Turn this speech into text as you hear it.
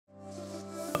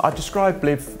I'd describe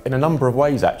Liv in a number of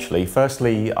ways actually.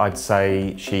 Firstly, I'd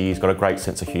say she's got a great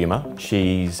sense of humour.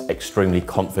 She's extremely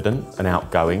confident and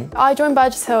outgoing. I joined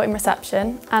Burgess Hill in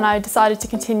reception and I decided to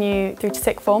continue through to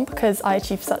sixth form because I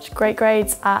achieved such great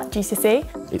grades at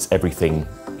GCSE. It's everything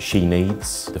she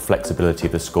needs, the flexibility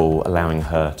of the school allowing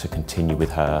her to continue with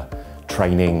her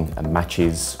training and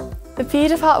matches. The PE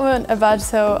department at Burgess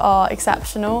Hill are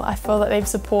exceptional. I feel that they've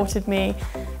supported me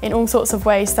in all sorts of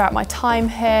ways throughout my time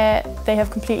here. They have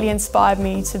completely inspired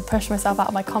me to push myself out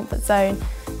of my comfort zone,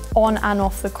 on and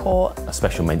off the court. A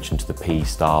special mention to the PE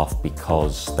staff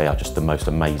because they are just the most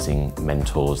amazing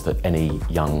mentors that any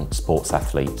young sports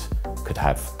athlete could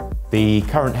have. The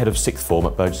current head of sixth form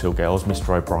at Burgess Hill Girls, Mr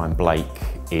O'Brien Blake,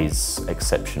 is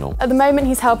exceptional. At the moment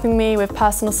he's helping me with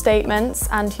personal statements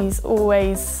and he's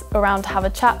always around to have a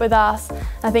chat with us.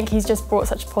 I think he's just brought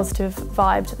such a positive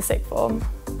vibe to the sixth form.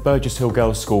 Burgess Hill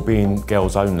Girls School being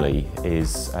girls only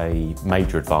is a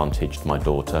major advantage to my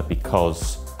daughter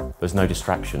because there's no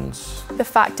distractions. The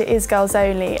fact it is girls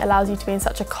only allows you to be in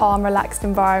such a calm, relaxed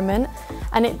environment,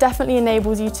 and it definitely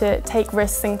enables you to take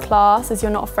risks in class as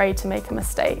you're not afraid to make a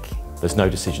mistake. There's no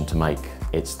decision to make.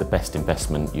 It's the best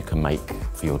investment you can make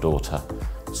for your daughter.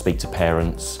 Speak to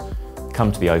parents,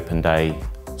 come to the open day,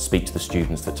 speak to the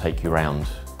students that take you around.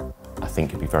 I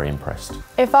think you'll be very impressed.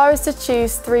 If I was to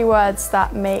choose 3 words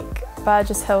that make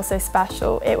Burgess Hill so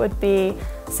special, it would be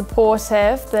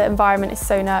supportive. The environment is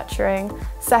so nurturing.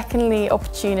 Secondly,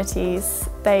 opportunities.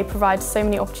 They provide so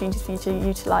many opportunities for you to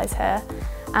utilise here.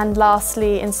 And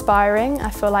lastly, inspiring.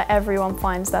 I feel like everyone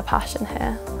finds their passion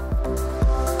here.